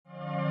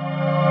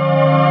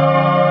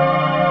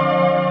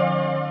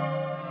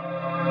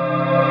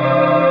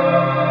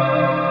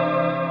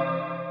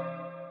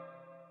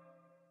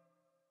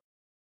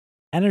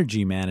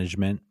Energy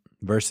management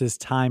versus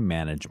time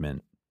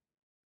management.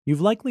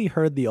 You've likely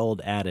heard the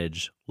old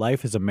adage,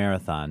 life is a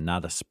marathon,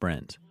 not a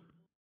sprint.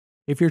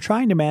 If you're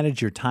trying to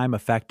manage your time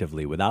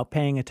effectively without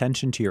paying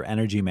attention to your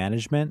energy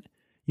management,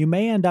 you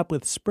may end up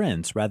with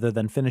sprints rather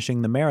than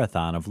finishing the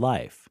marathon of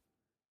life.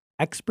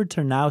 Experts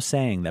are now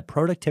saying that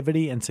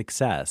productivity and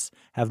success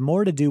have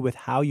more to do with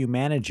how you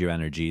manage your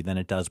energy than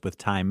it does with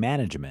time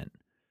management.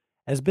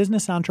 As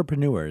business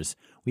entrepreneurs,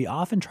 we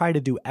often try to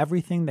do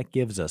everything that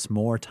gives us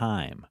more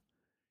time.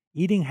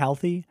 Eating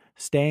healthy,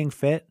 staying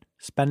fit,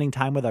 spending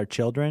time with our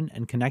children,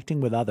 and connecting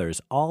with others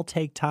all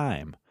take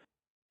time.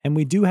 And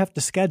we do have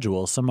to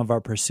schedule some of our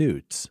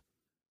pursuits.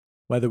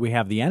 Whether we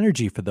have the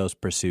energy for those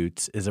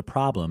pursuits is a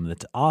problem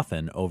that's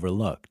often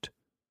overlooked.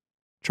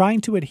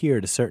 Trying to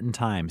adhere to certain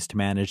times to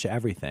manage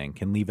everything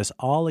can leave us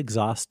all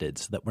exhausted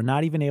so that we're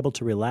not even able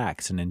to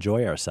relax and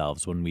enjoy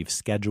ourselves when we've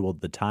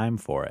scheduled the time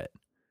for it.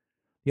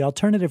 The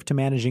alternative to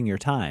managing your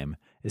time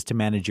is to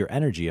manage your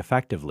energy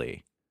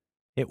effectively.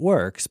 It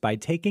works by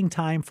taking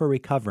time for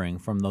recovering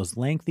from those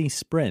lengthy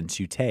sprints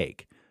you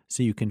take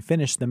so you can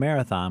finish the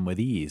marathon with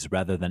ease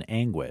rather than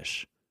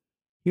anguish.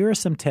 Here are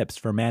some tips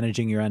for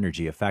managing your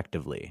energy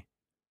effectively.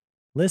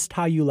 List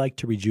how you like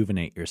to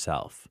rejuvenate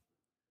yourself.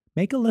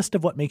 Make a list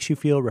of what makes you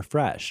feel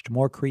refreshed,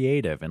 more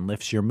creative, and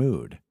lifts your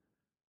mood.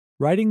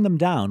 Writing them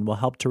down will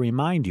help to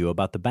remind you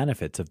about the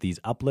benefits of these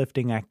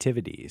uplifting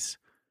activities.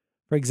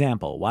 For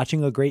example,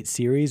 watching a great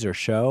series or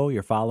show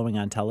you're following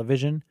on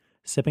television,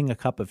 sipping a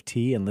cup of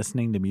tea and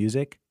listening to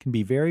music can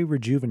be very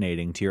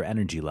rejuvenating to your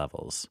energy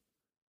levels.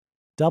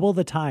 Double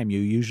the time you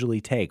usually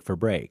take for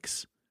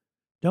breaks.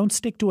 Don't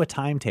stick to a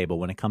timetable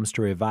when it comes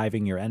to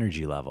reviving your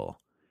energy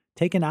level.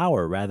 Take an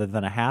hour rather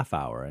than a half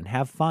hour and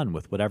have fun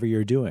with whatever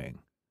you're doing.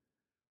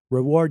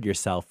 Reward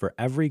yourself for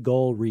every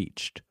goal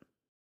reached.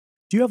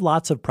 Do you have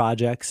lots of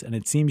projects and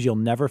it seems you'll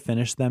never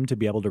finish them to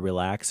be able to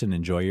relax and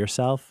enjoy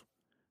yourself?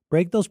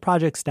 Break those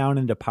projects down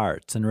into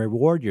parts and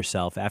reward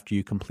yourself after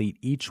you complete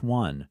each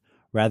one,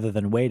 rather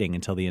than waiting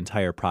until the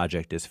entire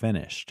project is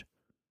finished.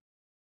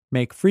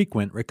 Make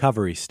frequent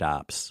recovery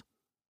stops.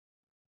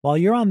 While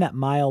you're on that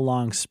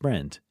mile-long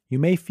sprint, you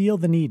may feel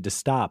the need to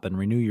stop and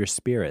renew your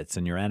spirits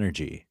and your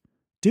energy.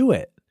 Do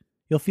it!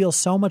 You'll feel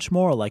so much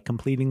more like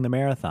completing the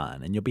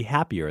marathon, and you'll be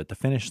happier at the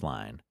finish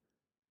line.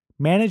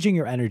 Managing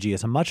your energy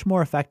is a much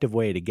more effective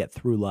way to get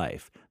through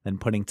life than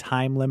putting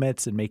time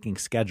limits and making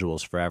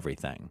schedules for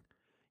everything.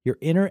 Your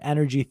inner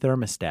energy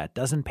thermostat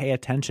doesn't pay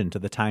attention to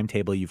the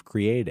timetable you've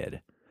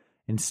created.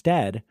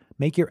 Instead,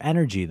 make your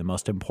energy the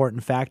most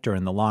important factor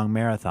in the long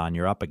marathon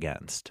you're up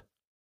against.